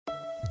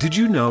Did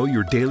you know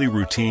your daily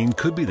routine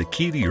could be the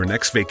key to your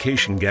next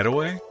vacation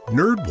getaway?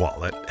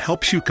 NerdWallet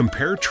helps you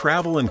compare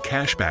travel and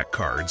cashback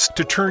cards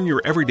to turn your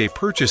everyday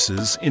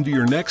purchases into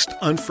your next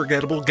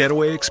unforgettable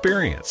getaway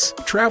experience.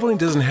 Traveling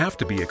doesn't have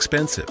to be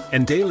expensive,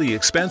 and daily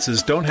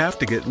expenses don't have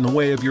to get in the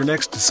way of your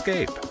next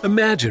escape.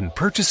 Imagine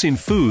purchasing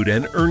food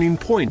and earning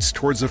points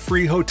towards a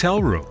free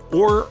hotel room,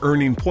 or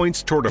earning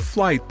points toward a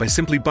flight by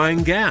simply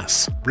buying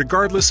gas.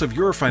 Regardless of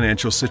your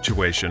financial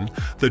situation,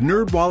 the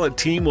NerdWallet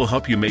team will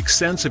help you make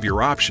sense of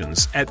your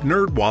options at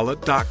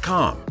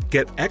nerdwallet.com.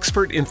 Get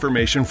expert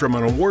information from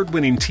an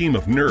award-winning team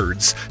of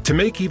nerds to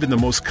make even the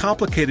most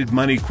complicated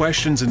money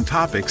questions and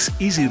topics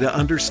easy to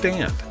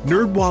understand.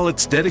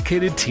 NerdWallet's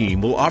dedicated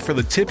team will offer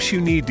the tips you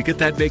need to get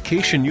that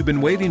vacation you've been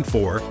waiting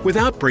for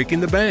without breaking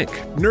the bank.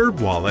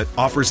 NerdWallet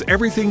offers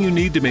everything you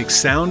need to make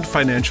sound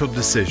financial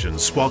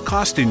decisions while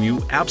costing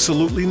you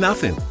absolutely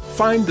nothing.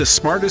 Find the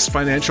smartest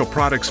financial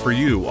products for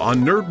you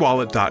on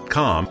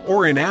nerdwallet.com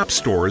or in app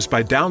stores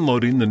by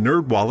downloading the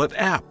NerdWallet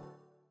app.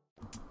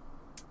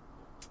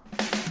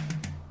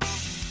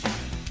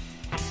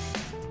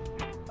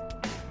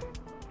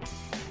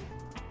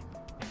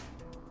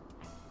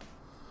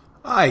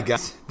 Hi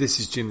guys, this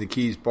is Jim the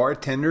Keys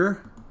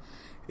Bartender.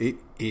 It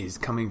is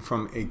coming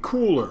from a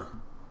cooler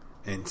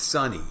and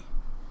sunny.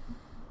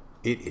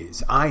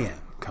 I am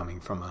coming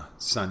from a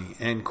sunny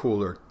and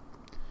cooler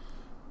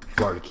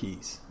Florida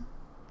Keys.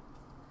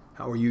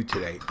 How are you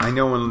today? I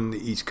know on the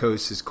East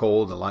Coast is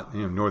cold, a lot,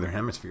 Northern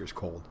Hemisphere is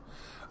cold.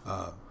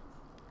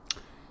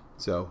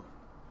 So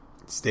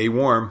stay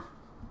warm.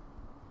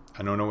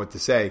 I don't know what to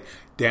say.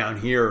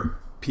 Down here,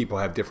 people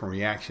have different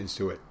reactions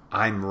to it.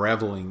 I'm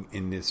reveling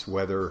in this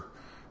weather.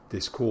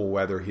 This cool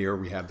weather here.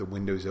 We have the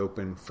windows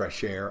open,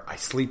 fresh air. I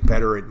sleep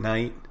better at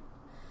night.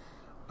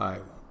 I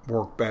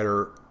work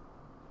better.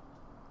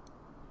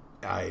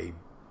 I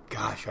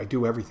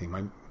do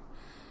everything.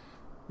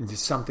 There's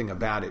something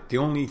about it. The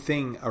only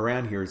thing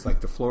around here is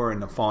like the flora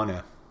and the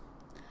fauna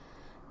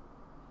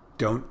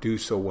don't do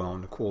so well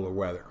in the cooler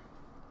weather.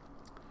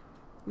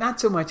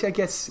 Not so much, I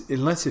guess,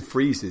 unless it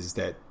freezes,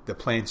 that the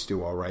plants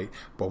do all right.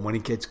 But when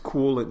it gets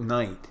cool at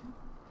night,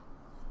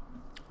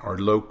 our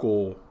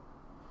local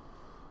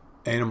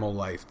animal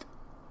life,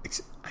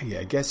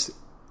 I guess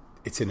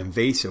it's an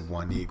invasive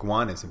one, the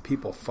iguanas, and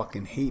people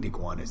fucking hate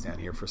iguanas down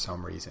here for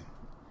some reason.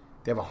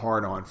 They have a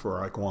hard-on for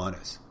our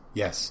iguanas.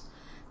 Yes,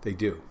 they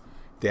do.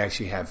 They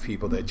actually have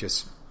people that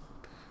just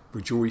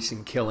rejoice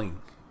in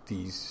killing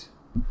these.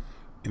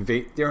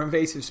 They're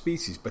invasive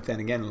species, but then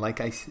again, like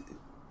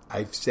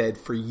I've said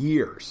for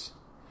years,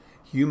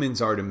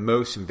 humans are the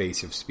most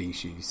invasive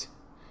species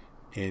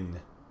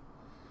in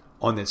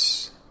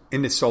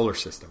the solar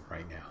system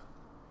right now.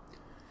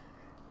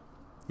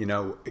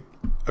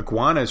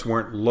 Iguanas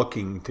weren't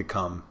looking to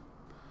come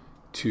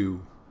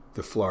to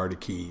the Florida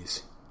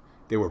Keys.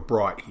 They were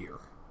brought here.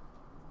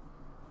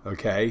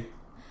 Okay?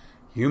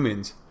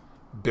 Humans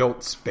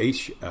built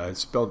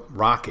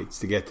rockets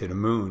to get to the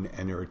moon,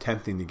 and they're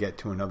attempting to get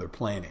to another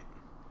planet.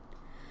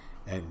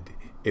 And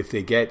if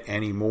they get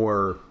any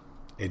more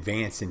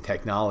advanced in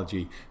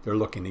technology, they're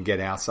looking to get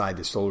outside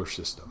the solar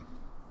system.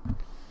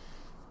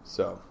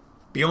 So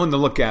be on the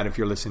lookout if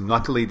you're listening.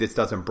 Luckily, this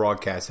doesn't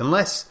broadcast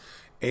unless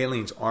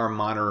aliens are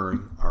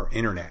monitoring our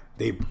internet.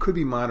 They could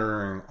be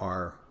monitoring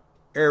our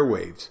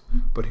airwaves,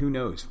 but who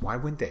knows? Why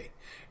wouldn't they?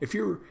 If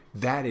you're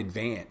that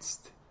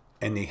advanced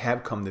and they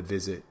have come to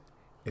visit,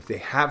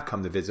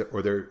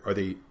 or are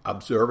they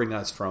observing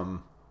us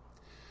from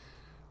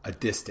a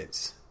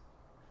distance,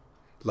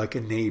 like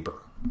a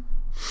neighbor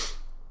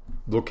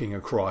looking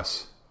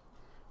across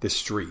the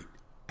street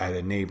at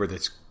a neighbor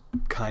that's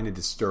kind of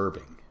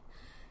disturbing?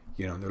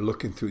 They're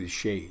looking through the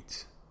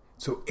shades.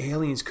 So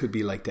aliens could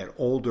be like that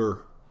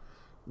older,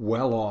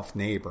 well-off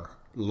neighbor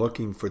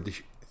looking through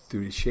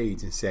the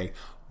shades and say,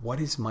 what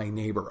is my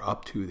neighbor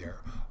up to there?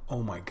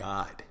 Oh my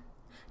God,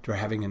 they're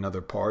having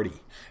another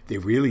party. They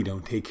really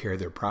don't take care of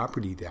their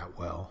property that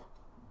well.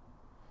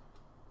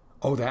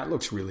 Oh, that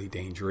looks really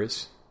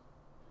dangerous.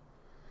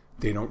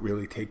 They don't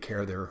really take care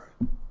of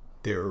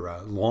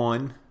their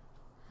lawn.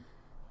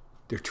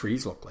 Their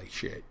trees look like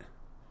shit.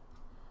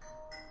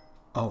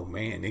 Oh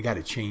man, they got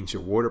to change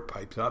their water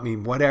pipes. I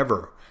mean,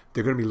 whatever.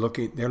 They're going to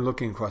be they're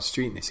looking across the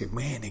street and they say,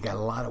 man, they got a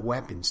lot of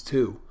weapons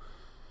too.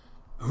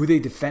 Who they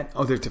defend?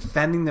 Oh, they're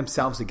defending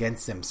themselves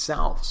against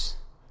themselves.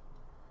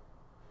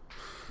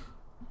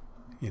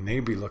 And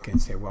they'd be looking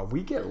and say, well,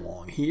 we get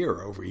along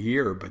over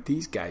here, but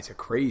these guys are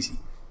crazy.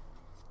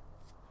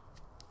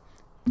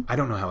 I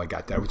don't know how I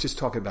got that. I was just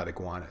talking about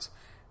iguanas.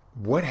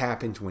 What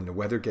happens when the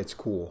weather gets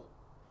cool?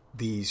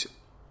 These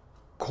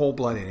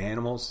cold-blooded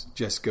animals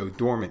just go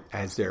dormant,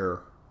 as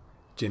they're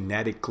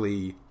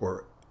genetically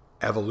or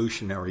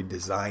evolutionary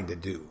designed to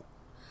do.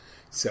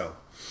 So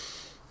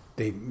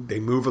they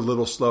move a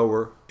little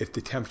slower. If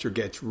the temperature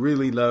gets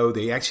really low,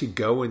 they actually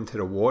go into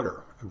the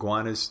water.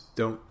 Iguanas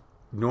don't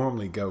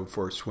normally go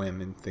for a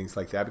swim and things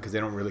like that because they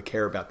don't really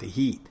care about the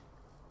heat.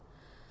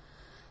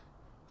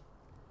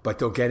 But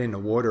they'll get in the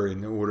water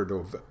in order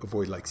to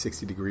avoid like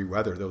 60-degree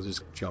weather. They'll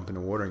just jump in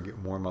the water and get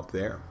warm up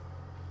there.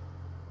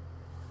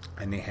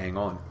 and they hang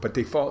on. But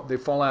they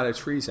fall out of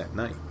trees at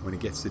night when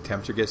the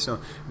temperature gets low,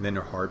 and then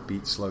their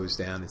heartbeat slows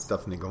down and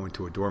stuff, and they go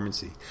into a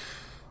dormancy.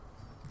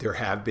 There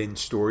have been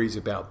stories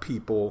about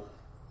people.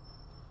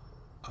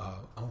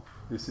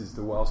 This is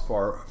the Wells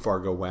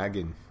Fargo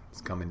wagon.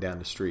 It's coming down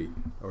the street,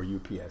 or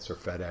UPS or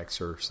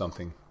FedEx or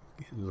something.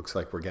 It looks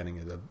like we're getting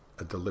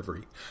a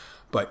delivery.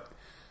 But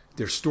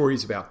there's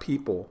stories about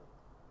people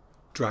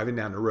driving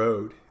down the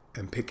road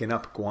and picking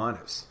up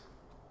iguanas.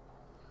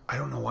 I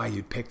don't know why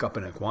you'd pick up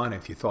an iguana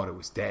if you thought it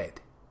was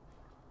dead.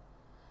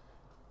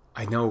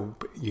 I know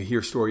you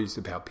hear stories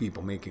about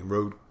people making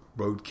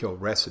roadkill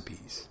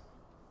recipes,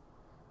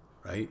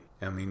 right?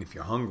 I mean, if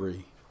you're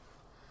hungry,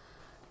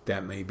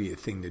 that may be a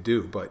thing to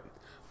do. But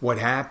what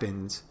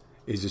happens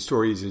is the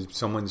story is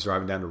someone's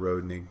driving down the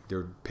road and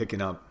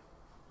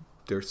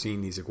they're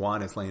seeing these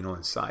iguanas laying on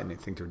the side and they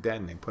think they're dead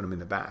and they put them in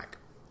the back.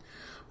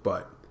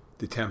 But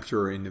the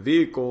temperature in the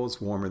vehicle is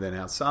warmer than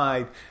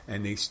outside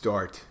and they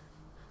start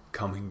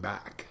coming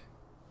back.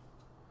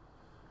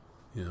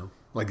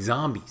 Like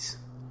zombies.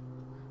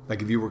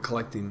 Like if you were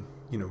collecting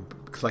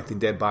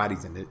dead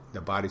bodies and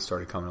the bodies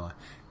started coming alive.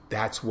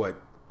 That's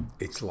what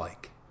it's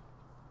like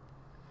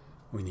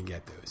when you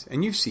get those.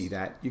 And you see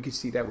that. You can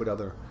see that with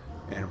other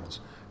animals.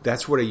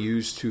 That's what I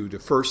used the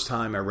first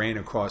time I ran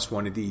across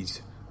one of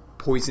these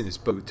poisonous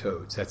boat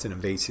toads. That's an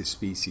invasive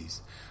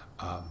species.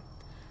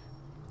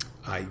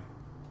 I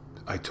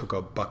took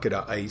a bucket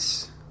of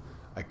ice.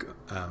 I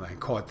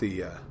caught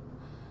the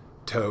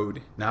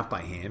toad, not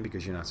by hand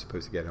because you're not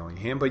supposed to get it on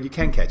your hand, but you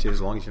can catch it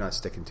as long as you're not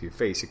sticking to your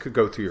face. It could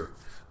go through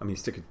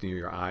stick it through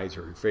your eyes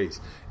or your face.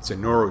 It's a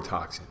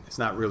neurotoxin. It's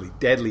not really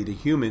deadly to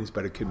humans,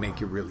 but it could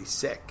make you really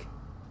sick.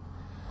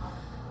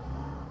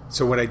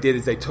 So what I did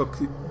is I took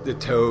the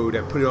toad,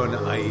 I put it on the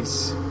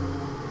ice,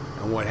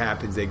 and what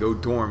happens, they go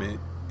dormant,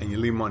 and you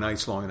leave them on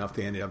ice long enough,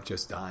 they ended up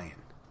just dying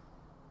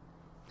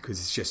because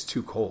it's just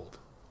too cold.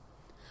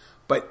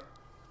 But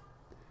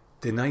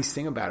the nice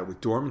thing about it with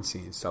dormancy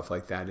and stuff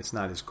like that,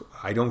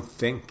 I don't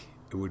think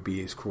it would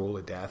be as cruel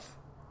a death.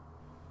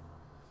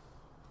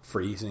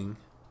 Freezing.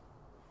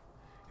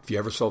 If you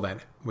ever saw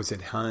that, was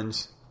it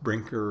Hans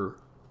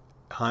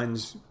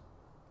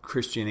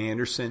Christian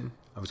Andersen?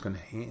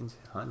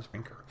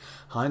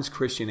 Hans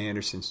Christian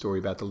Andersen story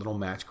about the little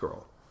match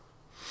girl.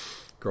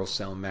 Girl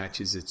selling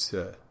matches. It's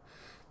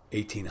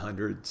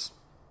 1800s.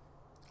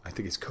 I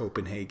think it's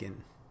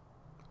Copenhagen.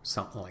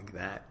 Something like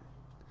that.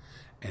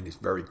 And it's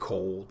very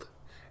cold.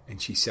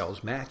 And she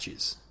sells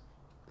matches.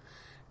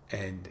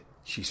 And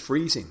she's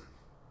freezing.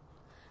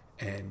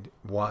 And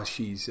while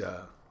she's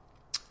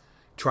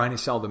trying to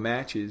sell the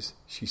matches,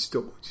 she's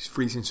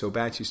freezing so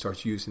bad she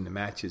starts using the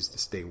matches to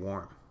stay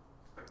warm.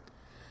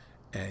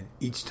 And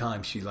each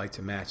time she lights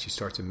a match, she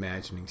starts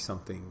imagining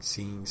something,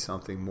 seeing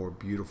something more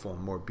beautiful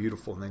and more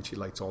beautiful. And then she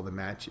lights all the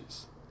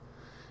matches.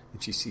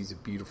 And she sees a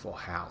beautiful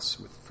house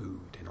with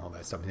food and all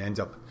that stuff. And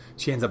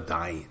she ends up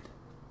dying.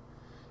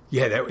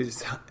 Yeah, that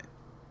was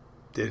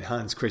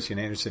Hans Christian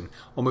Andersen.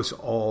 Almost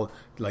all,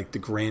 like the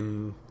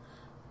Grimm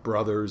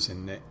brothers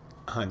and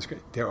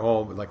they're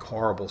all like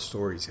horrible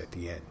stories at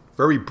the end.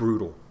 Very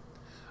brutal.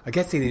 I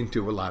guess they didn't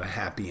do a lot of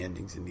happy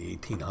endings in the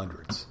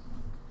 1800s.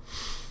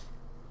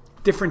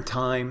 Different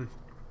time,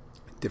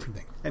 different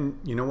thing. And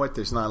you know what?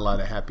 There's not a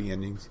lot of happy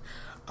endings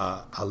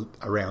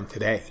around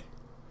today.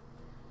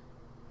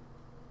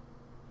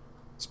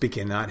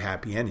 Speaking of not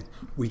happy endings,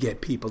 we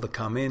get people to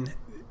come in,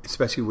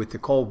 especially with the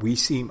cold.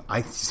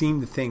 I seem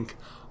to think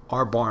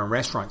our bar and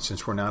restaurant,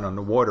 since we're not on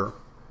the water,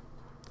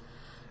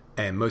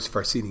 and most of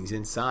our seating's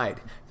inside,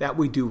 that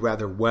we do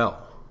rather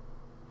well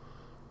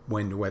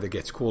when the weather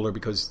gets cooler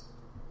because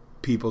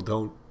people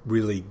don't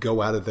really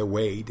go out of their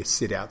way to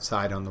sit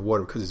outside on the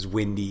water because it's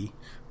windy,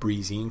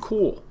 breezy, and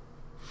cool.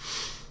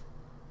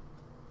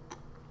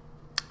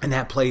 And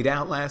that played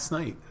out last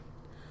night.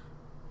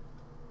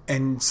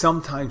 And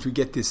sometimes we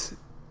get this,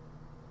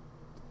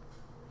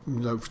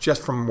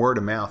 just from word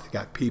of mouth, you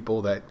got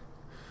people that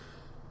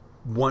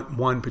want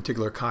one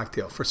particular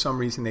cocktail. For some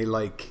reason,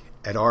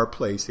 at our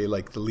place, they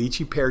like the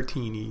lychee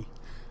peartini,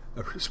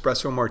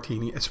 espresso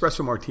martini.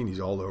 Espresso martini's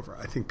all over.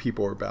 I think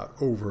people are about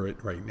over it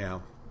right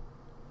now.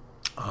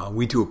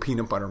 We do a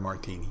peanut butter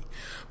martini.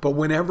 But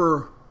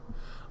whenever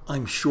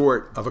I'm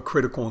short of a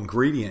critical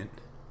ingredient,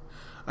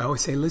 I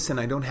always say, listen,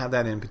 I don't have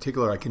that in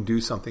particular. I can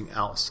do something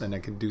else, and I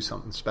can do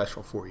something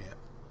special for you.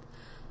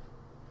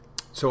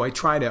 So I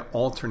try to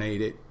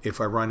alternate it if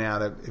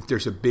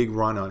there's a big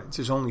run on it.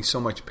 There's only so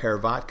much pear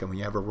vodka. When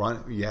you have a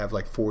run, you have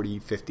like 40,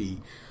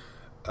 50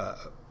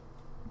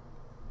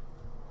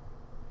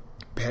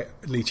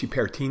 lychee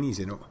peartinis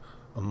in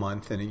a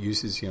month, and it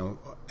uses, an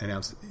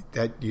ounce.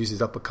 That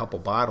uses up a couple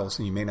bottles,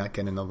 and you may not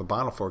get another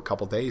bottle for a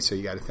couple days. So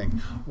you got to think,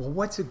 well,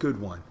 what's a good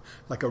one?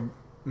 Like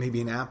maybe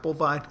an apple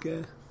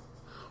vodka,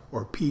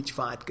 or peach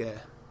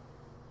vodka,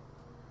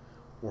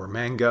 or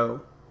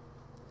mango.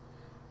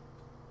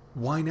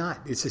 Why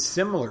not? It's a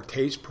similar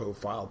taste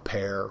profile: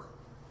 pear,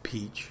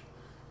 peach,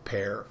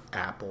 pear,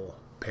 apple,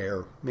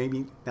 pear.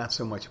 Maybe not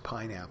so much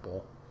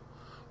pineapple,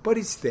 but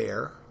it's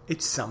there.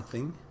 It's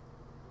something.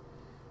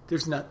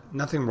 there's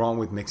nothing wrong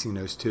with mixing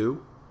those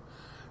two.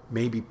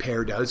 Maybe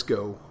pear does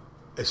go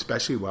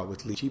especially well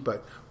with lychee,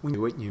 but when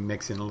you do it, you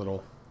mix in a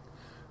little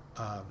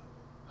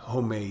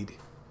homemade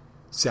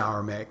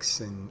sour mix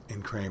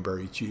and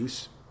cranberry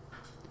juice.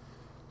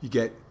 You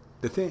get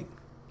the thing.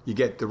 You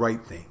get the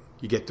right thing.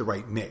 You get the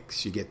right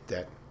mix. You get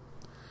that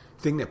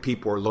thing that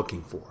people are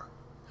looking for.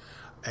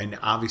 And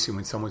obviously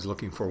when someone's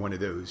looking for one of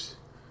those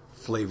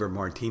flavored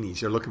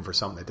martinis, they're looking for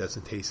something that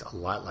doesn't taste a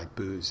lot like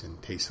booze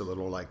and tastes a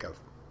little like a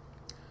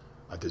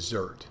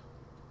dessert.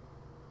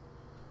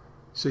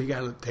 So you got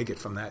to take it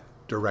from that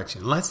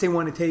direction. Unless they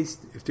want to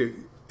taste,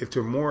 if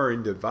they're more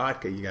into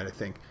vodka, you got to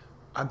think,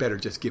 I better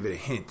just give it a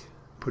hint.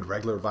 Put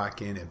regular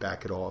vodka in and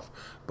back it off.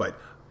 But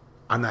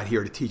I'm not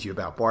here to teach you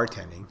about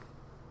bartending,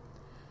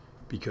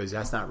 because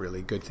that's not really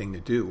a good thing to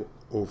do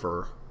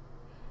over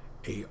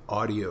a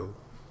audio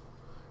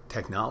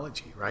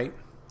technology, right?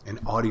 An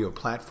audio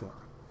platform.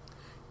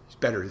 It's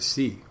better to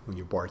see when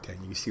you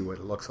bartend. You can see what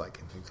it looks like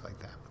and things like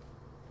that.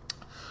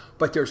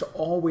 But there's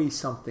always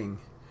something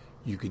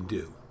you can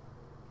do.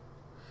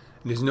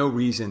 And there's no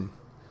reason.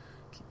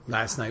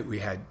 Last night we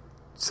had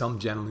some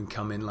gentleman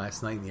come in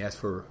last night and he asked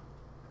for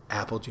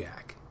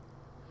Applejack.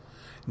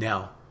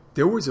 Now,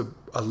 there was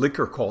a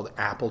liquor called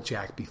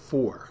Applejack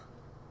before.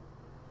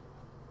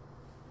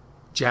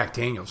 Jack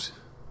Daniels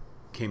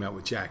came out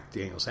with Jack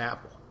Daniels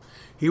Apple.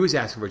 He was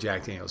asking for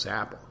Jack Daniels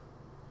Apple.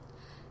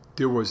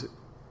 There was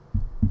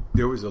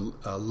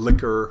a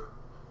liquor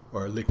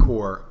or a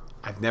liqueur,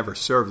 I've never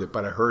served it,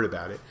 but I heard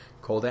about it,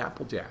 called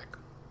Applejack.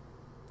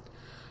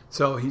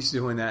 So he's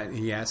doing that, and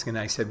he asked, and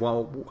I said,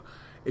 well,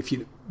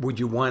 would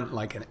you want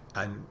like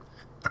a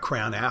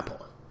crown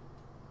apple?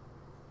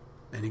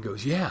 And he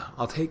goes, yeah,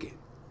 I'll take it.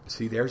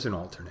 See, there's an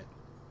alternate.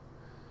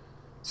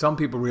 Some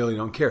people really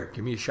don't care.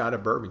 Give me a shot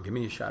of bourbon. Give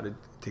me a shot of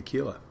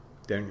tequila.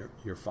 Then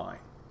you're fine.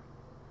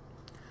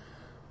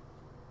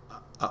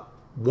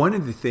 One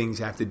of the things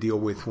I have to deal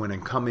with when I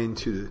come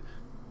into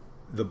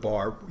the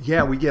bar,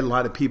 yeah, we get a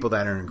lot of people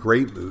that are in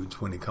great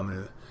moods when they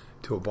come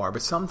to a bar,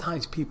 but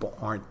sometimes people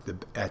aren't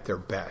at their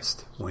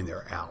best when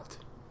they're out.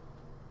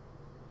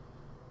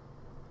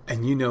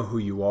 And you know who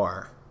you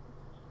are.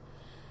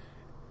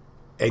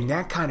 And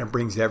that kind of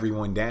brings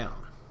everyone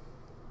down.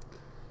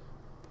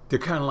 They're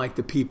kind of like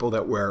the people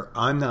that wear,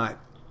 I'm not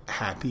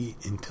happy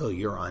until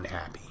you're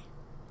unhappy.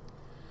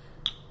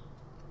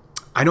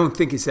 I don't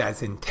think it's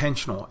as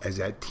intentional as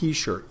that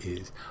t-shirt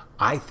is.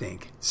 I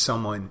think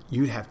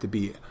you'd have to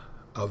be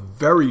a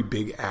very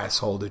big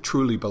asshole to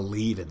truly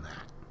believe in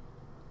that.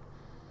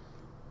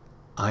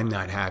 I'm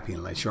not happy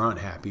unless you're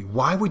unhappy.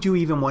 Why would you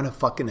even want to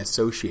fucking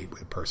associate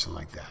with a person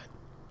like that?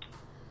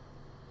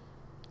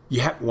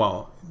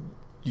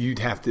 You'd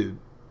have to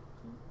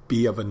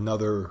be of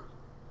another...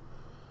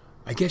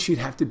 I guess you'd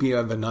have to be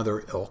of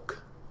another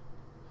ilk.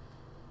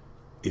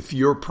 If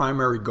your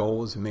primary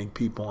goal is to make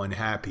people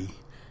unhappy,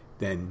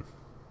 then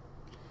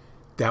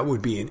that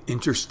would be an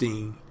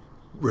interesting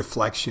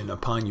reflection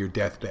upon your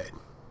deathbed.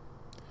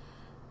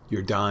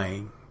 You're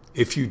dying.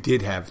 If you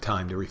did have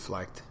time to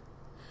reflect,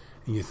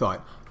 and you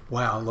thought,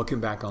 wow, looking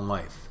back on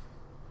life,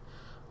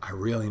 I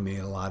really made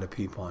a lot of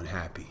people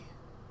unhappy.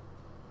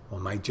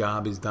 Well, my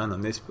job is done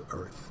on this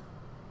earth.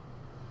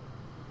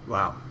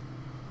 Wow.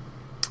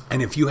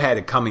 And if you had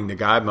a coming to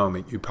God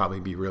moment, you'd probably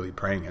be really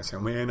praying and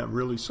saying, man, I'm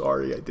really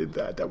sorry I did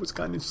that. That was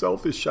kind of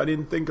selfish. I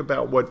didn't think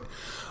about what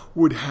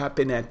would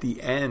happen at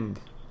the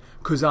end.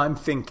 Because I'm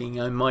thinking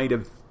I might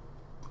have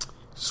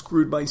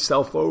screwed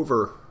myself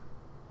over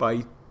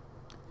by,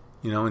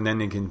 and then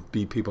there can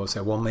be people who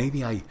say, well,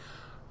 maybe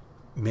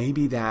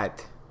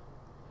that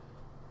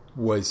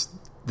was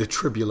the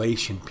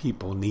tribulation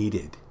people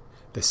needed,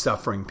 the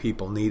suffering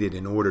people needed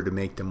in order to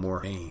make them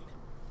more sane.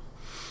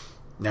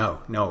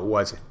 No, it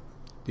wasn't.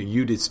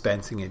 You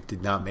dispensing it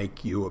did not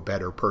make you a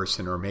better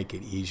person or make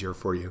it easier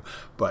for you.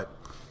 But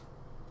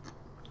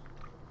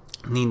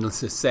needless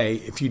to say,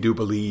 if you do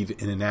believe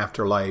in an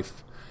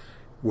afterlife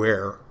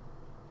where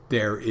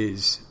there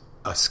is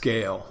a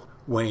scale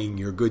weighing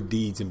your good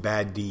deeds and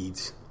bad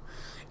deeds,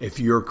 if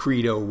your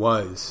credo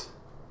was,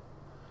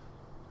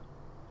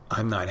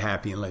 I'm not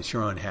happy unless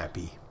you're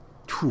unhappy,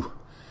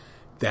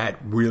 that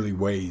really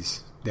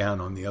weighs down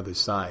on the other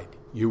side.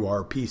 You are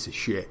a piece of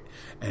shit.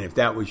 And if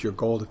that was your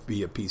goal to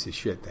be a piece of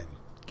shit, then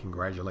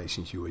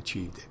congratulations, you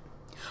achieved it.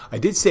 I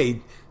did say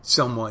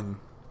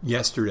someone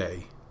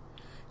yesterday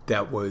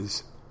that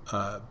was,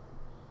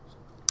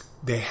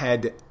 they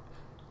had,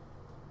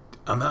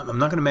 I'm not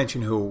going to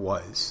mention who it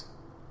was.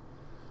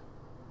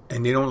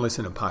 And they don't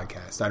listen to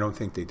podcasts. I don't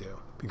think they do.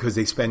 Because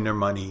they spend their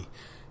money,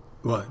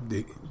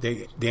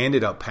 they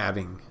ended up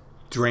having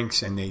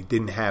drinks and they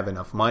didn't have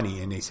enough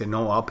money, and they said,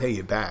 no, I'll pay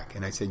you back.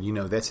 And I said,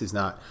 this is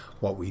not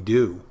what we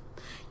do.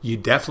 You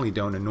definitely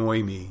don't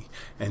annoy me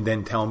and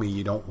then tell me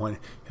you don't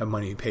want to have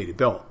money to pay the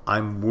bill.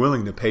 I'm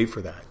willing to pay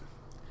for that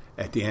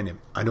at the end.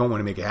 I don't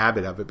want to make a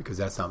habit of it because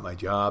that's not my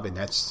job, and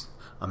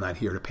I'm not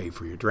here to pay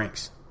for your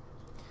drinks.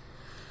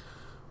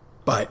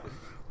 But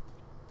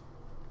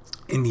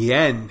in the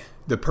end,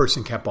 the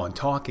person kept on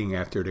talking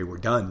after they were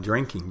done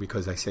drinking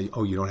because I said,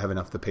 "Oh, you don't have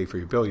enough to pay for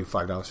your bill. You have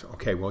 $5.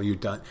 Okay, well, you're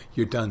done.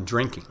 You're done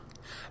drinking."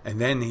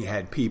 And then he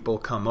had people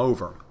come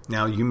over.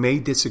 Now, you may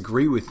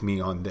disagree with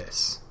me on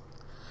this,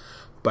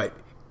 but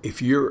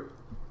if your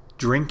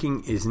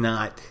drinking is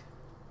not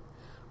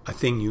a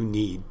thing you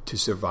need to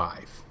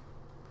survive,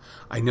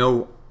 I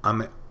know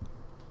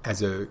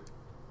as a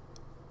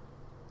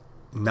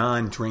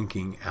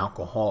non-drinking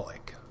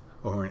alcoholic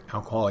or an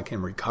alcoholic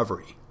in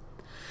recovery,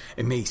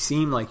 it may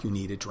seem like you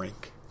need a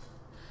drink,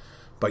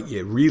 but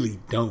you really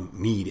don't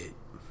need it.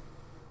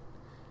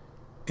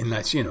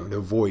 Unless, to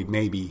avoid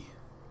maybe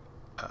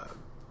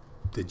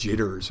the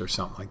jitters or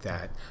something like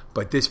that.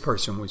 But this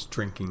person was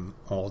drinking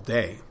all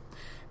day,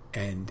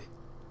 and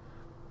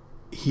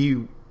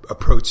he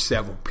approached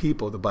several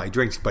people to buy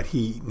drinks, but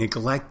he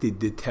neglected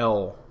to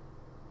tell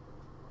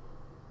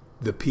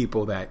the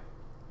people that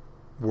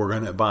were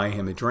going to buy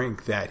him a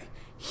drink that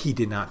he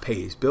did not pay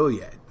his bill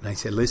yet. And I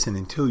said, "Listen,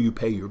 until you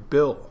pay your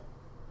bill,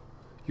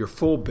 your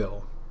full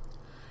bill,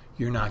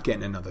 you're not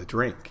getting another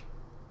drink."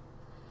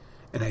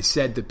 And I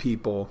said to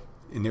people,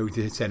 and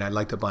they said, "I'd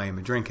like to buy him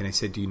a drink." And I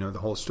said, "Do you know the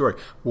whole story?"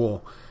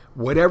 "Well,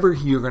 whatever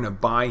you're going to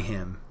buy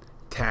him,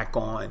 tack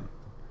on,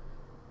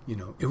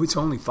 it was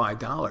only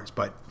 $5,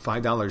 but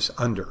 $5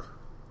 under.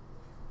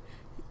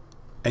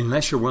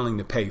 Unless you're willing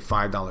to pay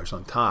 $5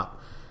 on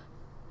top,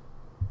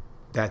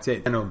 that's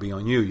it. And it'll be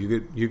on you.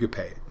 You could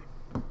pay it.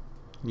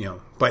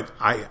 But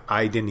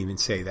I didn't even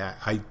say that.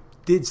 I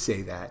did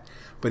say that,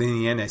 but in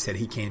the end I said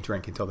he can't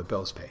drink until the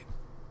bill's paid,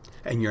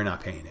 and you're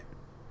not paying it.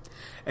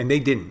 And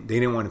they didn't. They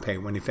didn't want to pay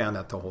when they found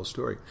out the whole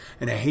story.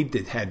 And I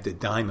had to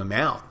dime him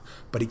out,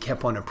 but he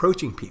kept on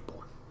approaching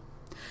people.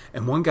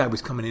 And one guy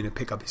was coming in to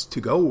pick up his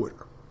to-go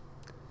order,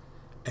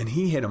 and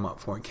he hit him up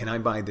for it. "Can I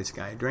buy this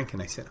guy a drink?"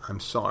 And I said, "I'm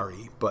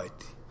sorry,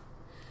 but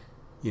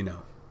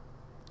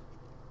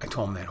I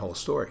told him that whole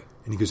story."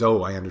 And he goes,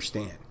 "Oh, I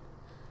understand."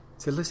 I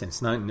said, "Listen,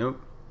 it's none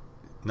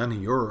of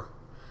your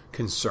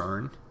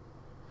concern.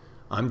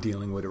 I'm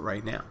dealing with it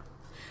right now."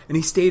 And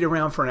he stayed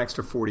around for an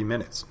extra 40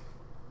 minutes.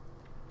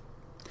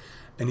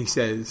 And he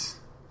says,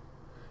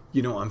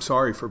 "I'm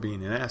sorry for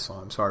being an asshole.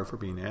 I'm sorry for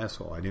being an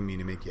asshole. I didn't mean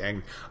to make you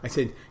angry." I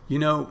said,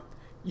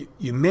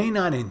 you may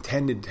not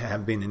intended to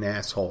have been an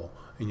asshole,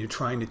 and you're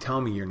trying to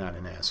tell me you're not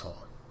an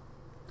asshole.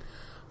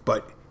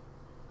 But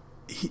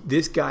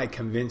this guy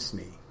convinced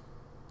me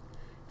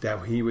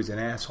that he was an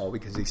asshole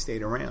because he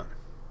stayed around.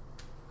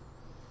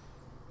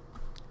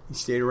 He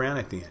stayed around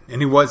at the end.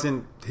 And he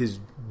wasn't his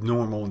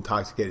normal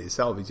intoxicated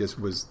self. He just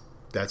was,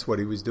 that's what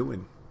he was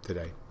doing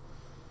today.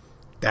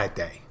 That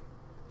day.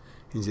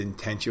 His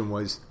intention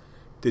was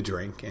to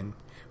drink. And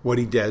what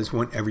he does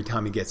every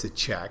time he gets a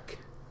check,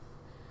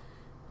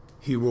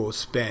 he will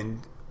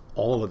spend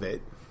all of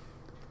it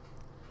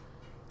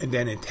and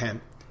then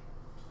attempt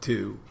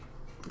to,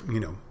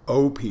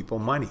 owe people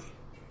money.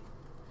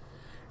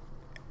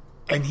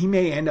 And he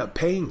may end up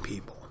paying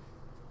people.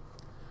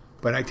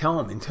 But I tell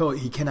him, until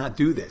he cannot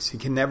do this. He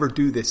can never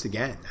do this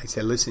again. I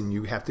said, "Listen,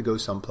 you have to go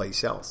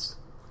someplace else.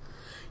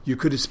 You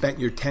could have spent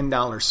your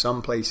 $10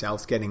 someplace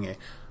else getting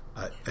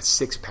a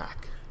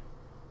six-pack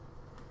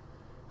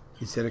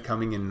instead of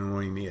coming in and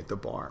annoying me at the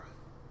bar."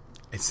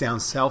 It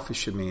sounds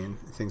selfish of me and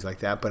things like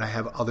that, but I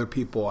have other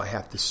people I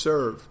have to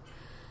serve.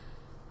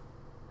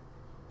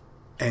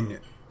 And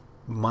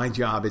my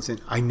job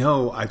isn't, I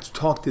know I've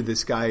talked to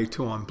this guy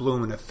too on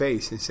blue in the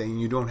face and saying,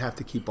 "You don't have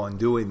to keep on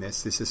doing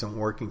this. This isn't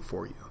working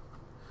for you.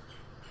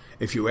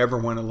 If you ever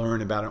want to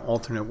learn about an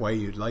alternate way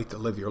you'd like to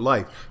live your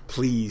life,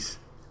 please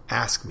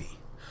ask me.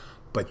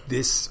 But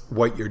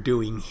what you're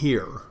doing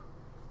here,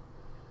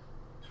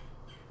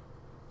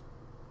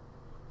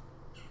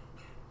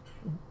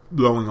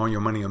 blowing all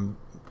your money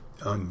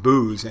on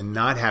booze and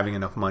not having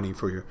enough money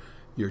for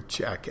your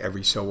check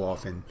every so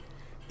often,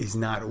 is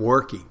not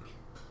working.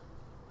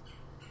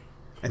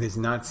 And it's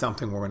not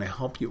something we're going to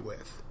help you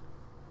with.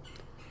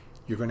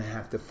 You're going to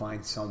have to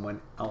find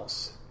someone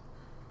else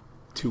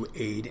to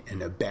aid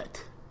and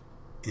abet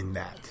in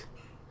that."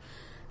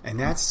 And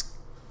that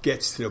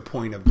gets to the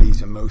point of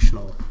these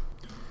emotional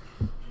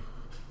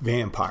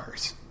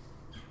vampires.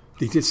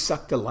 They just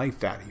suck the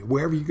life out of you.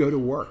 Wherever you go to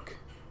work,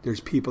 there's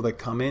people that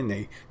come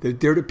in.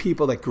 They're the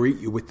people that greet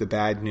you with the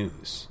bad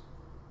news.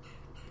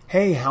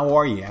 "Hey, how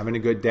are you? Having a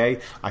good day?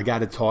 I got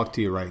to talk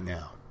to you right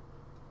now.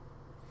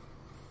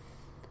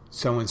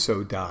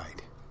 So-and-so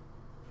died."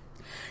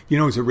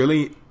 Is it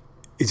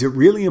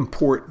really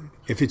important?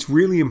 If it's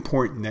really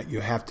important that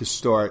you have to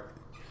start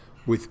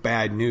with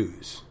bad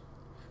news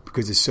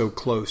because it's so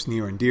close,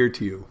 near and dear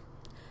to you,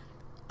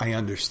 I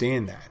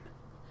understand that.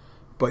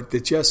 But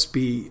to just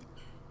be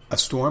a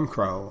storm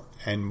crow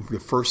and the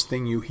first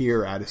thing you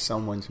hear out of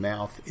someone's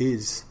mouth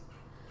is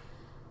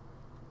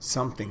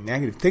something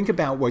negative. Think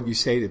about what you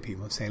say to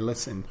people. Say,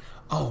 "Listen,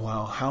 oh,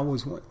 well, how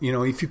was one?"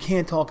 If you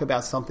can't talk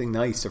about something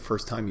nice the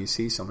first time you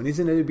see someone,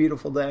 "Isn't it a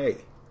beautiful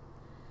day?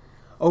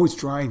 Oh, it's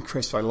dry and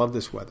crisp. I love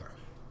this weather."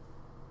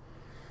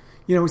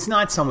 It's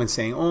not someone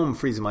saying, "Oh, I'm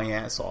freezing my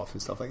ass off"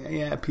 and stuff like that.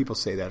 Yeah, people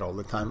say that all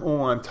the time.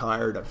 "Oh, I'm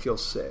tired. I feel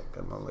sick.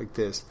 I'm like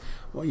this."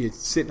 Well, you're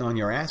sitting on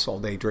your ass all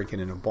day drinking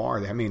in a bar.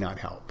 That may not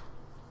help.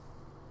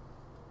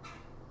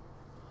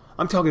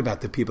 I'm talking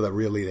about the people that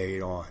really lay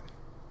it on.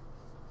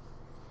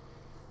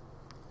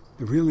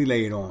 They really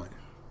lay it on.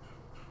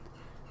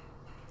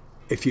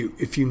 If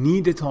you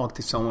need to talk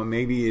to someone,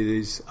 maybe it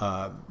is,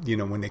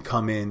 when they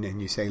come in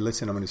and you say,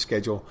 "Listen, I'm going to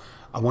schedule.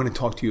 I want to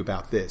talk to you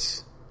about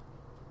this.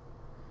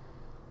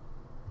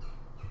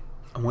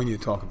 I want you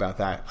to talk about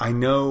that." I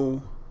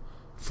know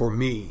for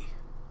me,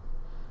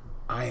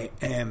 I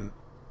am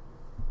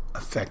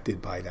affected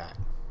by that.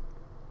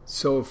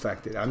 So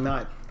affected.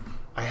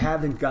 I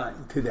haven't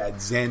gotten to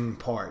that Zen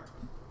part,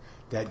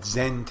 that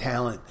Zen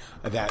talent,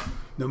 that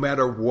no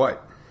matter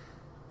what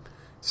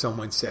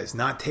someone says,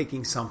 not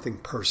taking something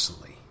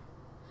personally,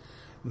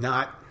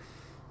 not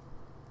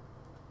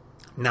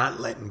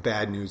letting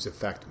bad news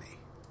affect me.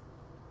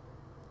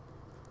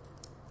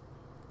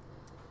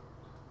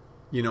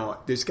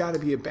 There's got to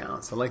be a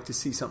balance. I like to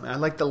see something. I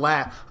like to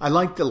laugh. I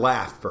like to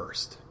laugh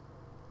first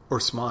or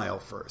smile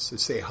first and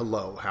say,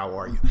 "Hello, how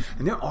are you?"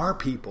 And there are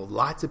people,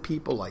 lots of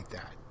people like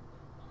that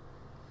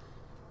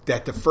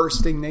the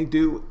first thing they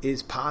do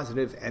is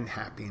positive and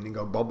happy. And they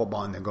go, blah, blah,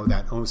 blah. And they go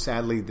that, "Oh,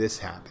 sadly, this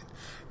happened."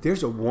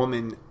 There's a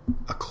woman,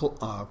 a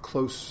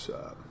close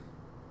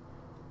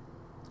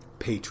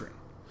patron,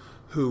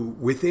 who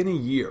within a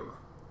year,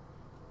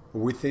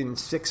 within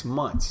 6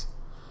 months,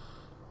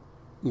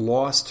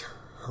 lost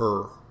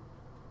her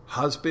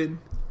husband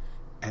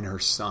and her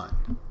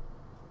son.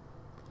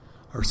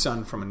 Her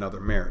son from another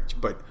marriage,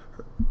 but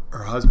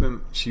her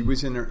husband,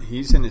 he's in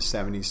his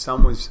 70s,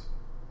 son was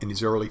in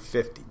his early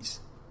 50s.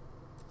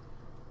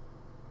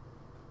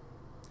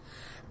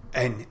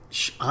 And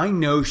I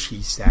know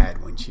she's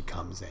sad when she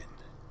comes in.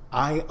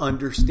 I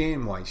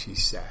understand why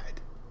she's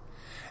sad.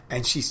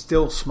 And she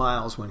still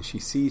smiles when she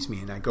sees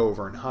me, and I go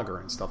over and hug her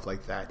and stuff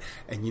like that.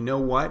 And you know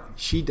what?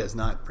 She does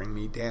not bring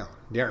me down.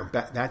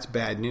 That's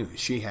bad news.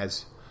 She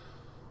has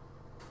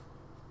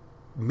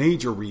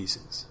major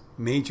reasons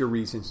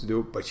to do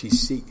it, but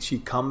she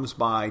comes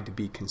by to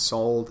be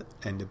consoled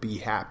and to be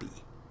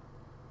happy.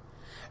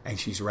 And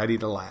she's ready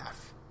to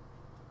laugh.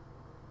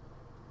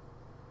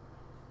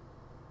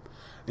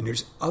 And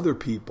there's other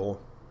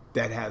people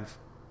that have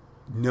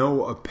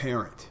no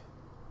apparent.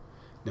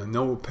 Now,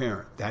 no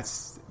apparent.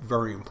 That's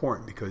very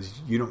important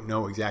because you don't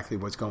know exactly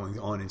what's going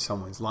on in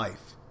someone's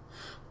life.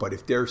 But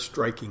if they're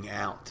striking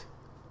out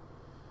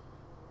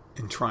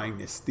and trying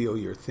to steal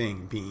your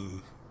thing,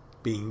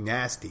 being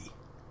nasty,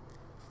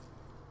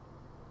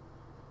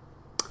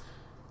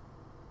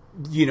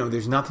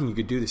 there's nothing you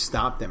could do to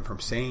stop them from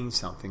saying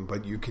something,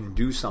 but you can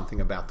do something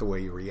about the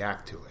way you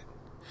react to it.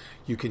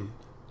 You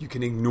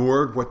can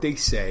ignore what they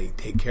say,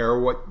 take care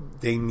of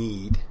what they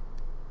need,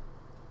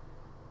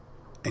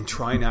 and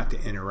try not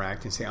to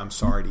interact and say, "I'm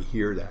sorry to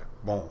hear that."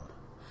 Boom.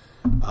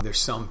 There's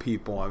some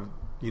people,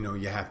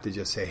 you have to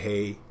just say,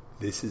 "Hey,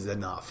 this is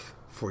enough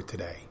for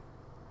today.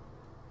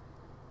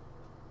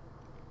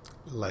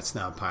 Let's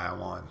not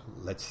pile on.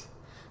 Let's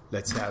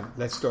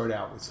start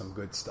out with some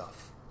good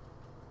stuff."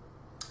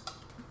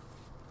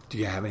 Do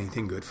you have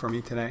anything good for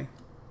me today?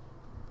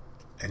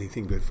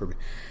 Anything good for me?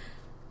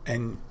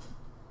 And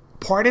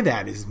part of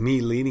that is me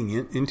leading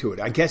into it.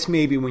 I guess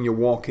maybe when you're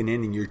walking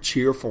in and you're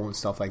cheerful and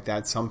stuff like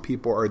that, some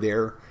people are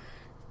there.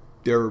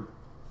 They're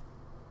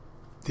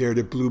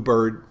the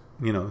bluebird,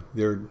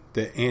 they're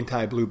the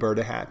anti-bluebird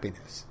of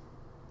happiness.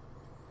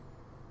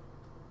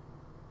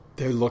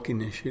 They're looking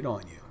to shit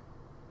on you.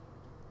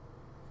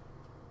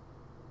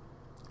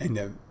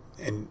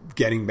 And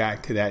getting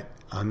back to that,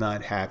 "I'm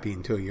not happy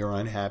until you're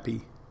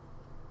unhappy."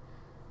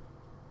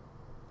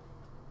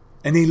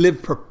 And they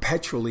live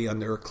perpetually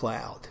under a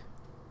cloud.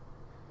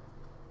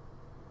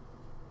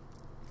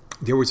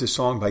 There was a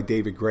song by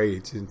David Gray.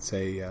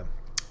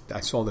 I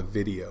saw the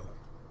video.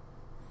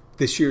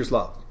 "This Year's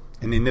Love."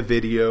 And in the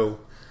video,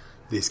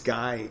 this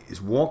guy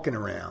is walking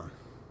around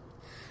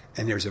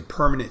and there's a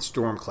permanent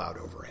storm cloud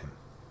over him.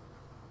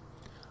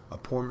 A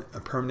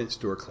permanent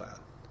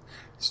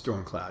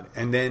storm cloud.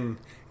 And then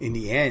in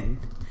the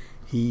end,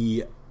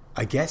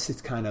 I guess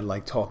it's kind of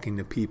like talking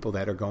to people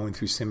that are going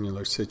through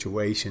similar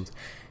situations.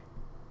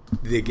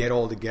 They get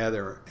all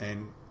together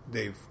and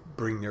they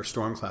bring their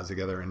storm clouds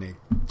together and they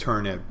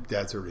turn a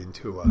desert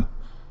into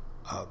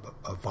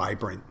a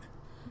vibrant,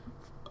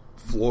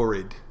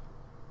 florid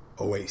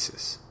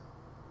oasis.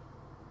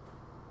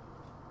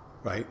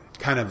 Right?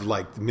 Kind of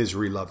like the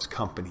misery loves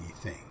company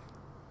thing.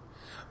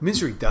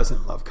 Misery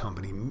doesn't love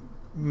company.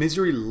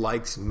 Misery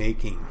likes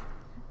making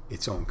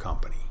its own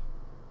company.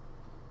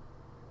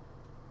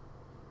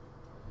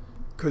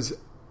 Because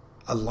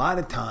a lot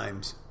of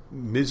times,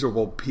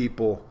 miserable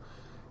people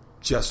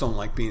just don't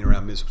like being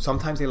around miserable.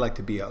 Sometimes they like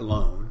to be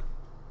alone.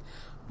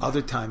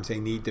 Other times they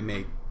need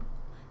to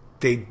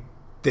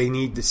they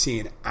need to see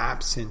an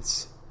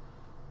absence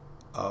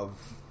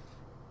of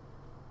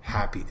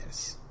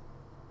happiness.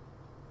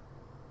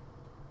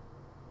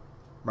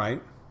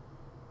 Right?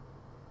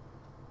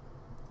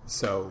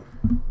 So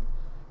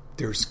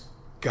there's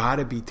got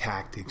to be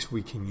tactics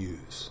we can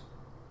use.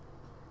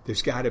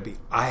 There's got to be.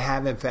 I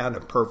haven't found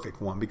a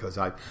perfect one because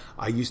I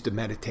used to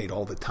meditate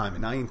all the time,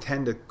 and I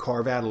intend to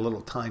carve out a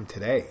little time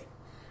today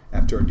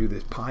after I do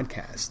this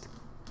podcast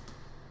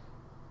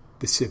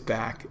to sit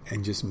back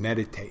and just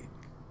meditate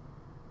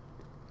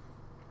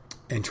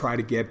and try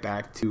to get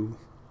back to,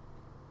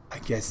 I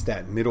guess,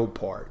 that middle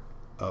part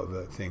of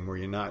a thing where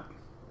you're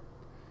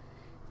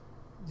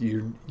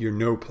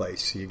no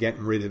place. You're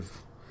getting rid of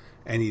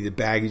any of the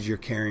baggage you're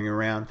carrying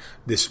around.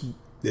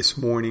 This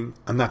morning,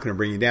 I'm not going to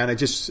bring you down.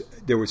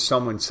 There was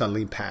someone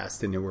suddenly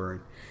passed, and there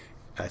were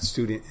a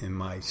student in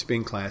my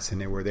spin class,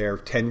 and they were there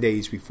 10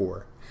 days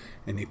before,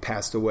 and they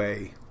passed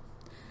away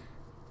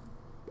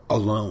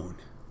alone.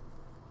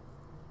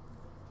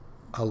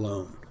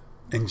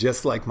 And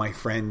just like my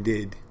friend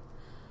did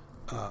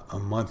a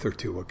month or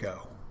two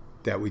ago,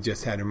 that we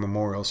just had a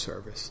memorial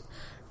service,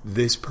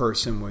 this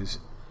person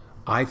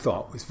I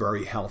thought was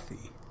very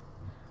healthy,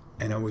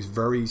 and I was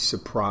very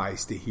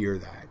surprised to hear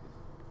that.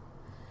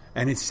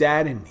 And it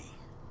saddened me.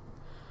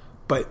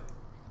 But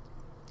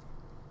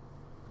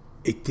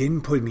it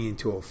didn't put me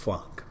into a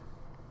funk.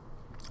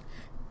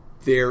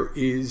 There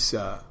is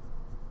a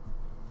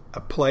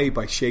play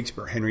by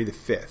Shakespeare, Henry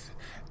V,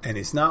 and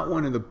it's not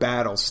one of the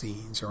battle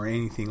scenes or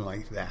anything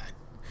like that.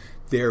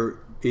 There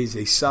is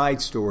a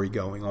side story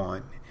going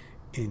on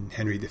in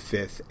Henry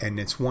V, and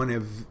it's one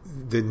of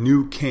the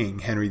new king,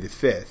 Henry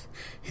V.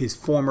 His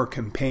former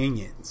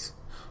companions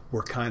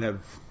were kind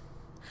of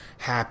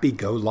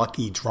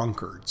happy-go-lucky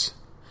drunkards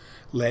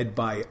led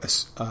by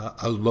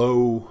a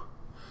low-ranking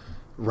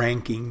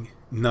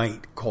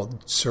knight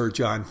called Sir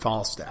John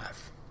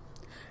Falstaff.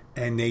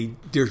 And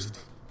they're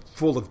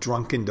full of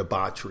drunken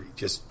debauchery,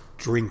 just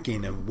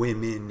drinking and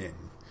women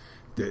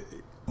and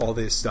all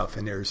this stuff.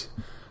 And there's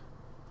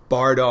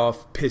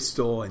Bardolph,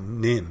 Pistol,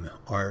 and Nym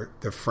are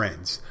the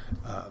friends.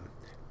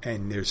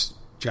 And there's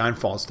John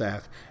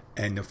Falstaff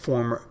and the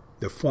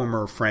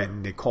former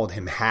friend, they called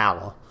him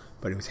Hal,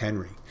 but it was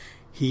Henry.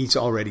 He's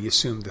already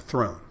assumed the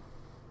throne.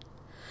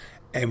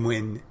 And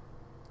when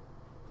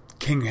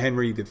King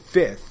Henry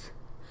V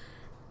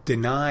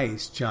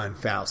denies John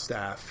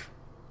Falstaff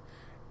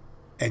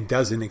and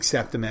doesn't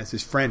accept him as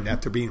his friend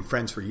after being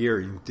friends for a year,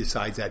 he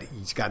decides that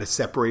he's got to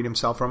separate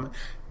himself from him,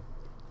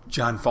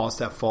 John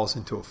Falstaff falls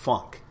into a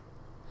funk.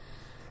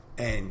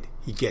 And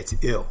he gets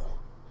ill.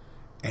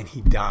 And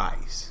he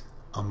dies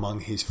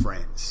among his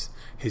friends,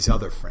 his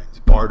other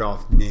friends,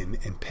 Bardolph, Nym,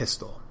 and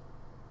Pistol.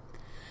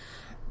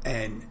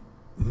 And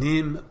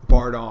Nym,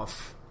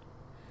 Bardolph,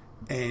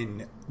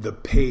 and the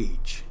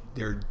page,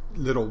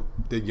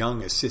 the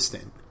young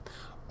assistant,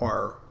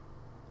 are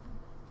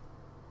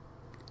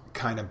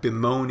kind of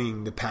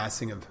bemoaning the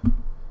passing of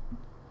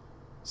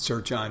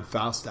Sir John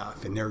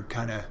Falstaff, and they're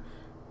kind of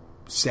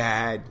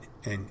sad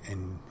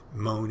and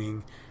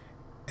moaning.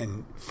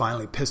 And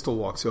finally Pistol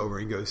walks over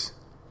and goes,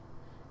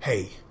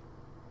 "Hey,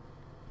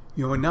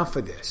 enough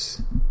of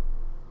this.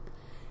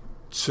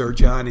 Sir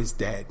John is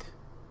dead,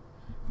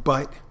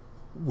 but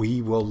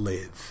we will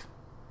live.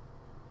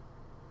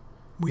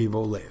 We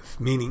will live."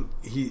 Meaning,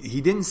 he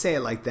didn't say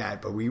it like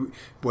that, but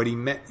what he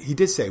meant, he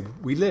did say,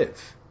 we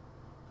live.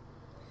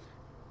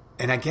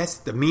 And I guess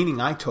the meaning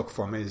I took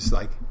from it is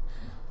like,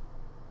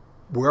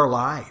 we're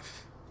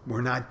alive.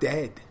 We're not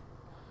dead.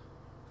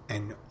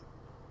 And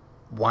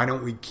why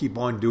don't we keep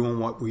on doing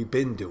what we've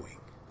been doing?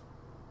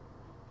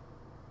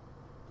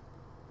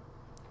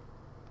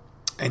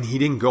 And he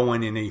didn't go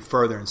in any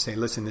further and say,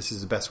 listen, this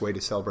is the best way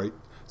to celebrate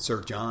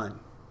Sir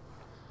John.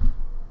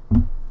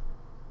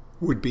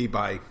 Would be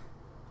by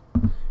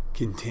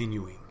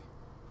continuing.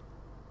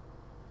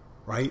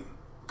 Right?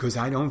 Because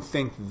I don't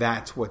think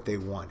that's what they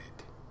wanted.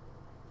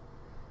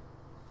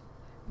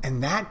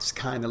 And that's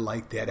kind of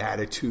like that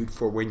attitude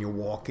for when you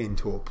walk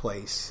into a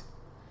place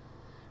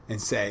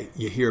and say,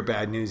 you hear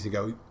bad news and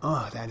go,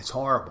 oh, that is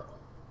horrible.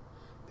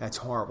 That's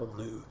horrible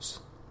news.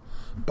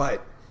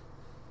 But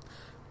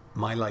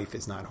my life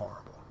is not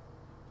horrible.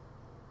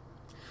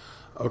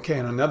 Okay,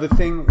 and another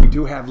thing, we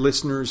do have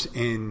listeners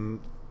in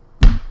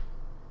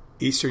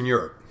Eastern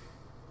Europe.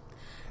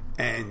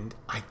 And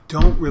I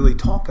don't really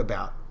talk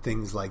about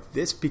things like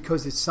this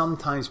because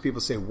sometimes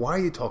people say, why are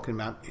you talking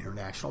about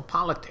international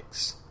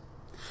politics?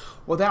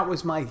 Well,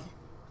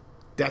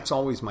 that's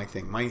always my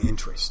thing, my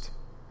interest.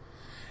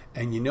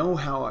 And you know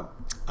how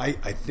I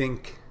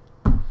think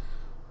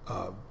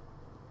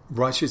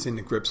Russia's in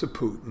the grips of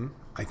Putin.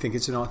 I think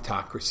it's an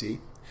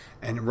autocracy.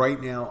 And right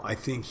now, I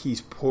think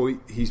he's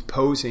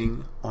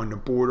posing on the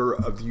border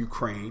of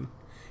Ukraine.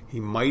 He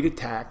might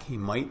attack, he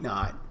might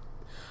not.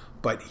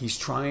 But he's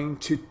trying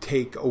to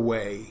take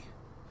away.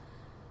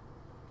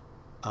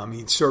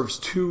 It serves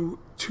two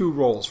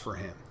roles for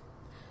him,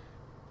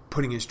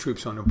 putting his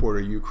troops on the border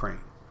of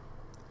Ukraine.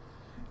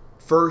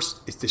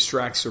 First, it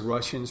distracts the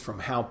Russians from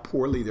how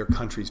poorly their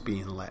country's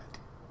being led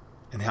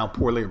and how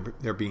poorly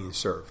they're being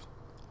served.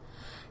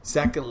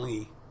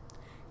 Secondly,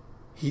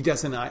 he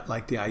doesn't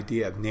like the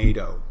idea of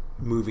NATO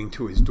moving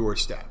to his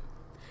doorstep.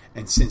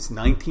 And since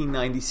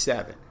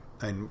 1997,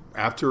 and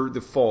after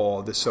the fall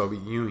of the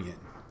Soviet Union,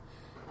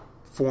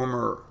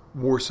 former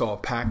Warsaw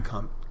Pact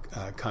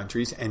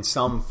countries and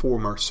some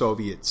former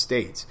Soviet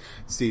states.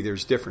 See,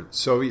 there's different.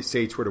 Soviet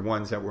states were the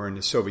ones that were in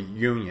the Soviet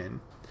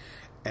Union,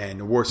 and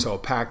the Warsaw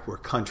Pact were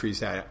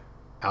countries that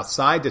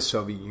outside the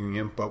Soviet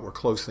Union but were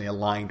closely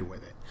aligned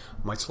with it,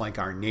 much like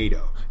our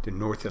NATO, the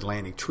North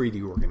Atlantic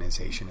Treaty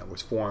Organization that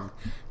was formed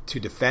to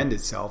defend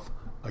itself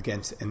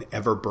against an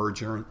ever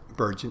burgeoning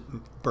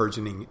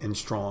and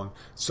strong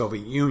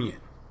Soviet Union.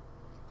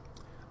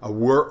 A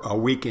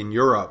weakened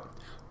Europe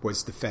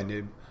was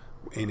defended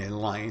in an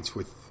alliance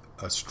with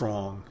a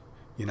strong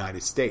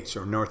United States,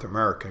 or North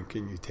America.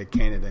 Can you take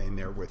Canada in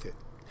there with it?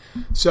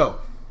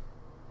 So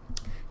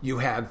you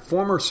have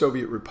former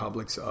Soviet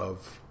republics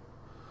of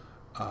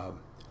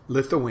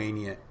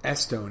Lithuania,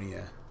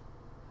 Estonia,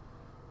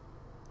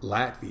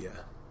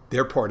 Latvia.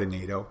 They're part of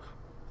NATO.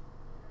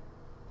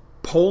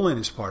 Poland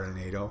is part of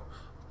NATO.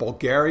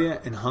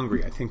 Bulgaria and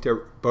Hungary, I think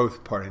they're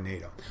both part of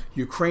NATO.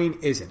 Ukraine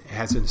isn't. It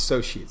has an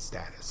associate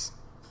status.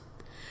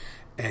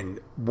 And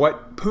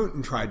what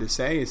Putin tried to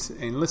say is,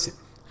 and listen,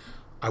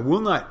 I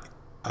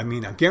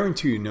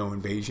guarantee you no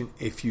invasion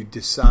if you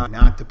decide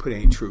not to put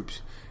any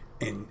troops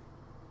in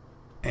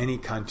any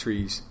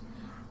countries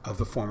of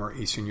the former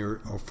Eastern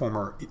Europe or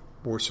former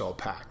Warsaw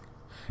Pact.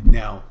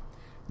 Now,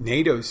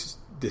 NATO's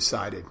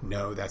decided,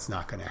 no, that's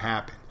not going to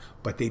happen.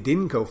 But they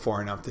didn't go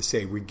far enough to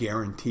say we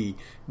guarantee.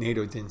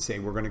 NATO didn't say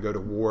we're going to go to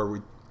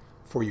war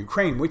for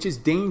Ukraine, which is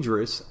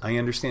dangerous. I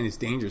understand it's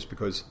dangerous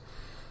because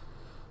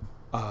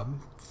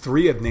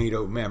 3 of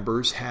NATO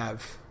members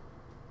have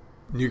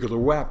nuclear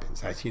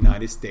weapons. That's the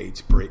United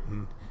States,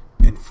 Britain,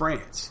 and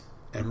France.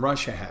 And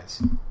Russia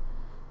has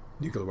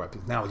nuclear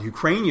weapons. Now,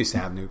 Ukraine used to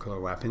have nuclear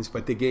weapons,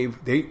 but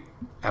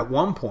at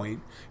one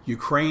point,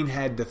 Ukraine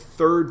had the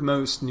 3rd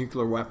most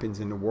nuclear weapons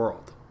in the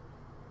world.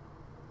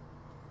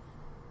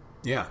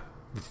 Yeah,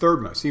 the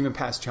 3rd most, even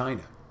past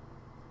China.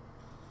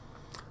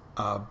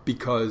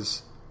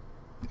 Because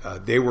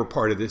they were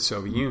part of the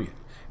Soviet Union.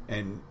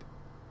 And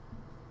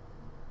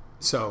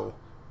so,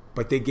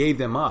 but they gave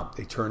them up.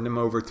 They turned them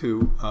over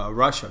to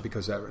Russia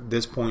because at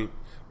this point,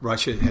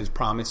 Russia has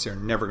promised they're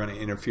never going to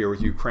interfere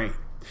with Ukraine.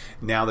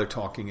 Now they're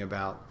talking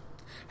about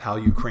how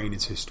Ukraine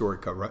is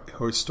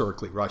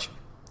historically Russian.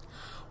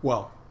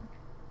 Well,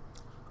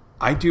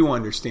 I do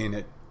understand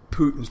that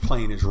Putin's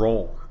playing his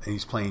role, and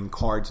he's playing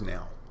cards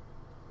now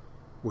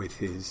with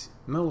his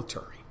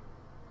military.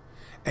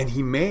 And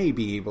he may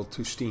be able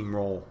to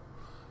steamroll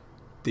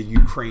the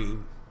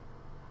Ukraine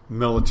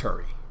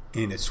military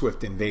in a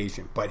swift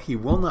invasion, but he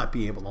will not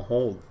be able to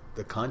hold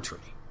the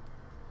country.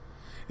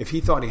 If he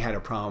thought he had a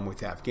problem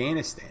with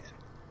Afghanistan,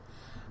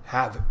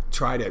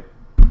 try to,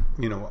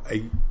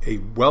 a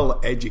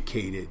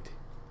well-educated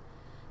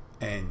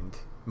and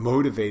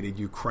motivated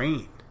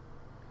Ukraine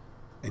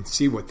and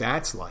see what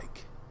that's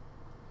like.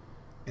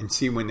 And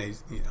see when they,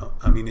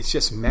 it's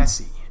just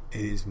messy.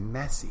 It is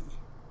messy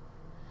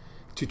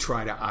to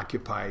try to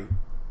occupy.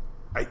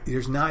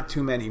 There's not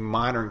too many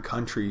modern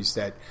countries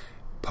that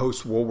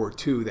post-World War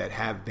II that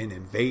have been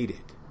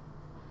invaded.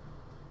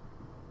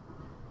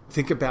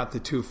 Think about the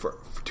two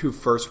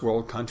first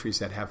world countries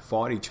that have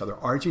fought each other.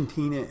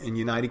 Argentina and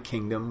United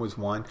Kingdom was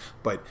one,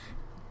 but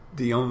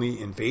the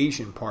only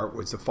invasion part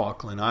was the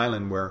Falkland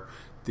Island where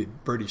the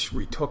British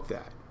retook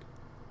that.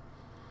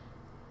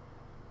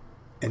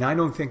 And I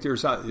don't think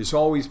there's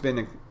always been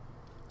a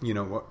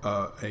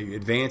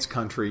advanced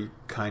country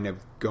kind of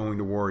going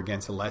to war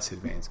against a less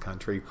advanced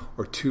country,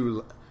 or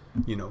two,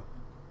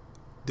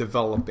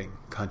 developing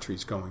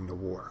countries going to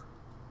war.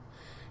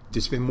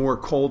 There's been more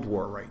Cold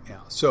War right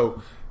now.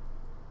 So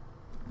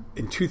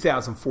in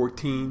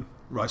 2014,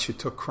 Russia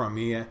took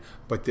Crimea,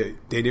 but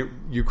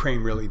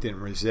Ukraine really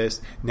didn't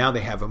resist. Now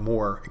they have a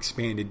more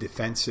expanded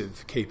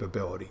defensive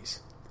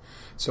capabilities.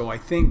 So I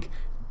think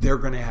they're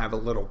going to have a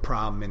little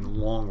problem in the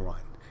long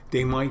run.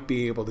 They might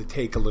be able to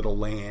take a little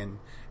land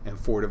and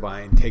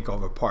fortify and take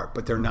over part,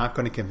 but they're not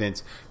going to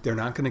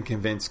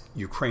convince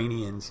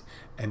Ukrainians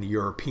and the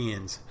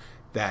Europeans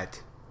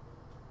that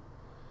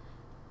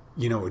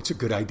it's a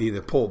good idea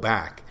to pull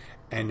back.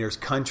 And there's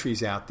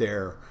countries out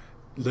there,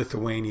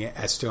 Lithuania,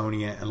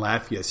 Estonia, and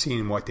Latvia,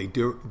 seeing what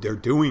they're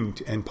doing,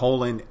 and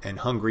Poland and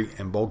Hungary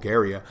and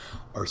Bulgaria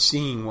are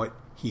seeing what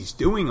he's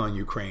doing on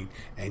Ukraine,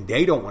 and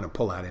they don't want to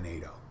pull out of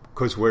NATO.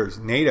 Because whereas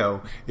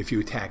NATO, if you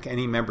attack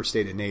any member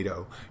state of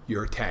NATO,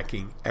 you're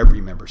attacking every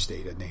member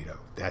state of NATO.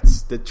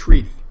 That's the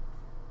treaty.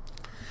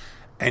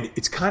 And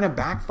it's kind of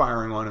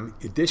backfiring on them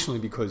additionally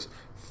because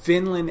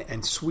Finland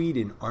and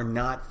Sweden are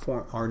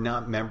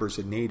not members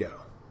of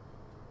NATO.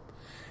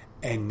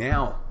 And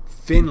now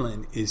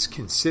Finland is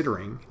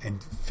considering,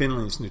 and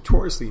Finland is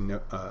notoriously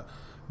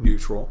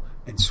neutral,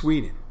 and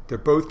Sweden, they're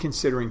both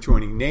considering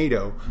joining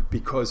NATO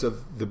because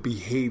of the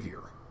behavior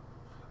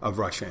of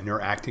Russia, and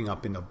they're acting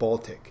up in the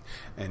Baltic,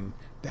 and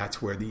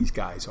that's where these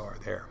guys are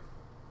there.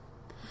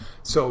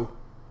 So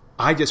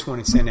I just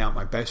want to send out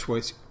my best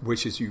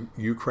wishes to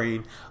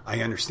Ukraine.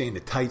 I understand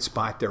the tight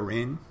spot they're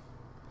in.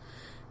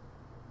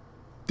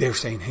 They're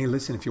saying, hey,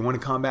 listen, if you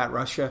want to combat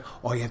Russia,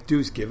 all you have to do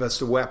is give us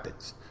the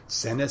weapons.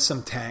 Send us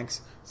some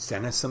tanks.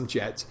 Send us some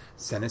jets.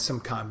 Send us some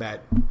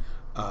combat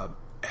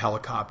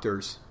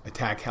helicopters,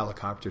 attack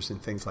helicopters,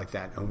 and things like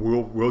that, and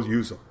we'll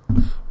use them.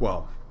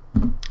 Well,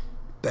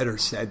 better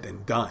said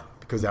than done,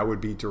 because that would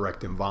be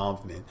direct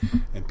involvement,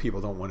 and people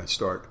don't want to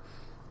start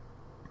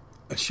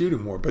a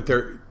shooting war. But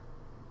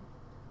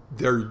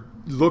they're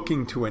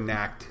looking to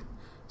enact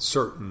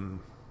certain,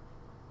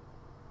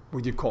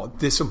 what do you call it,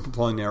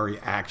 disciplinary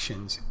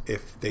actions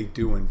if they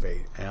do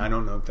invade. And I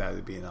don't know if that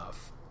would be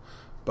enough.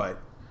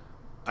 But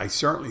I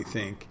certainly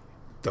think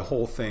the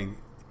whole thing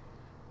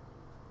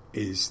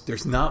is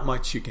there's not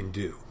much you can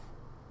do.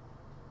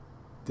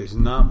 There's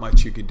not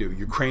much you can do.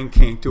 Ukraine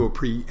can't do a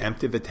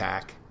preemptive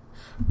attack.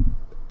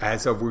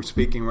 As of we're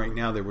speaking right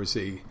now, there was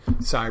a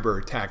cyber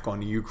attack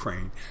on the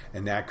Ukraine,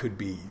 and that could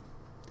be,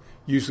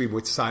 usually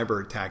with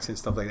cyber attacks and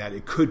stuff like that,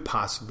 it could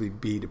possibly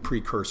be the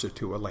precursor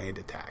to a land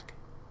attack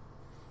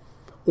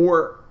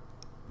or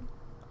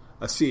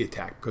a sea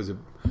attack, because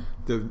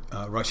the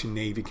Russian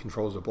Navy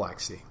controls the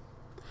Black Sea.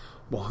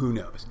 Well, who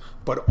knows?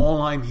 But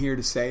all I'm here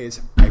to say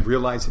is I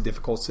realize the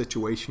difficult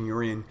situation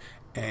you're in,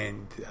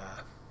 and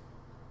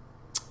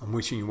I'm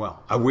wishing you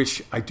well.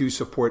 I do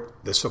support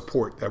the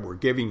support that we're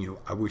giving you.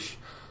 I wish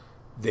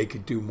they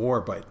could do more,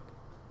 but,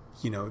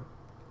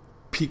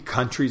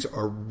 countries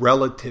are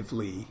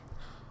relatively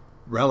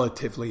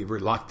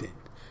reluctant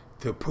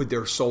to put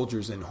their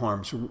soldiers in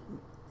harm's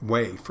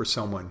way for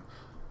someone,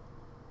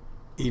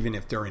 even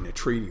if they're in a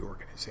treaty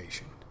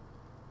organization.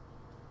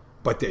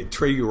 But the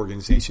treaty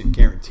organization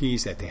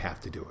guarantees that they have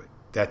to do it.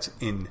 That's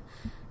when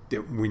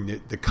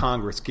the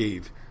Congress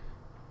gave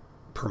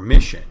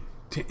permission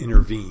to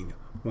intervene,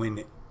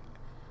 when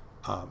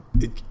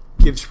it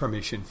gives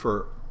permission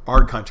for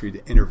our country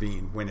to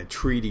intervene when a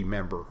treaty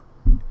member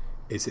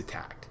is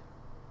attacked.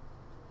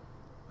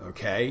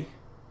 Okay?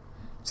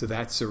 So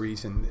that's the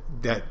reason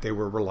that they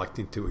were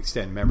reluctant to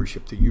extend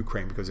membership to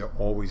Ukraine, because they're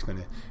always going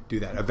to do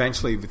that.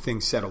 Eventually, if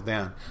things settle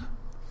down,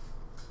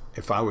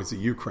 if I was the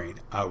Ukraine,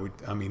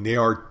 they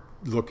are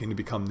looking to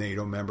become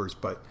NATO members,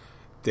 but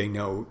they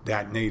know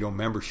that NATO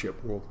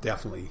membership will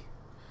definitely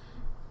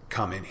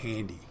come in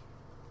handy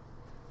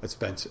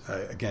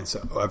against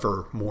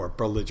ever more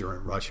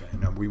belligerent Russia,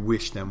 and we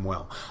wish them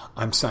well.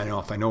 I'm signing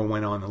off. I know I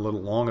went on a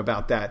little long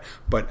about that,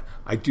 but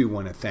I do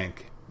want to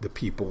thank the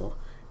people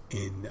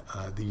in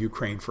the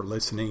Ukraine for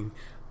listening,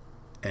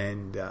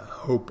 and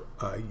hope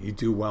you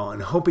do well,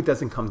 and hope it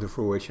doesn't come to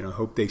fruition. I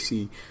hope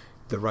the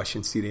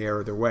Russians see the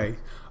error of their way.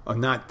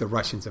 Not the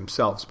Russians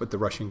themselves, but the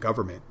Russian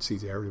government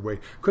sees the error of their way.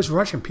 Because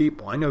Russian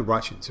people, I know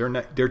Russians,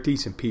 they're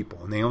decent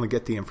people, and they only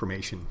get the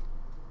information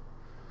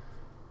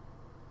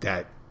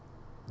that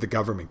the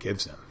government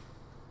gives them.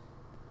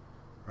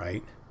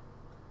 Right?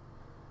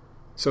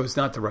 So it's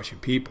not the Russian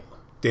people.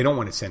 They don't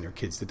want to send their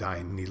kids to die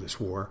in needless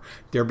war.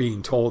 They're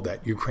being told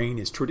that Ukraine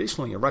is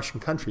traditionally a Russian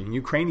country, and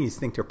Ukrainians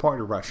think they're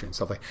part of Russia and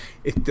stuff like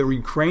that. If the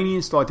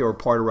Ukrainians thought they were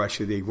part of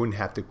Russia, you wouldn't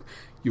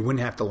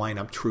have to line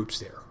up troops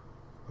there.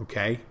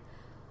 Okay?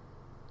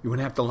 You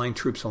wouldn't have to line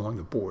troops along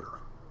the border.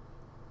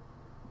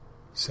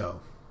 So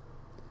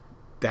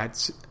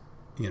that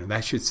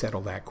should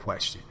settle that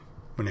question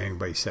when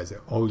anybody says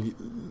it.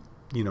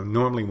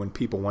 Normally when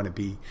people want to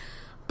be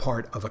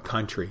part of a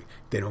country,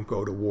 they don't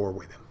go to war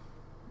with them.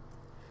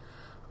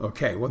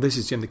 Okay, well, this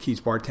is Jim the Keys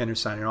Bartender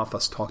signing off.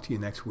 Let's talk to you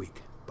next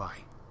week.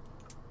 Bye.